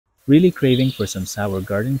Really craving for some sour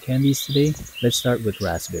garden candies today? Let's start with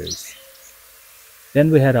raspberries.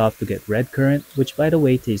 Then we head off to get red currant, which by the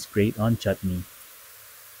way tastes great on chutney.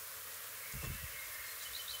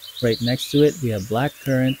 Right next to it, we have black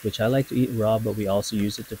currant, which I like to eat raw, but we also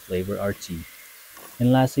use it to flavor our tea.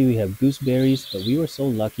 And lastly, we have gooseberries, but we were so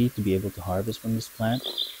lucky to be able to harvest from this plant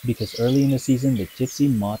because early in the season, the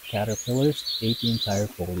gypsy moth caterpillars ate the entire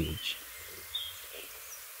foliage.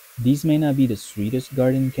 These may not be the sweetest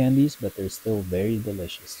garden candies, but they're still very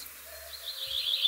delicious.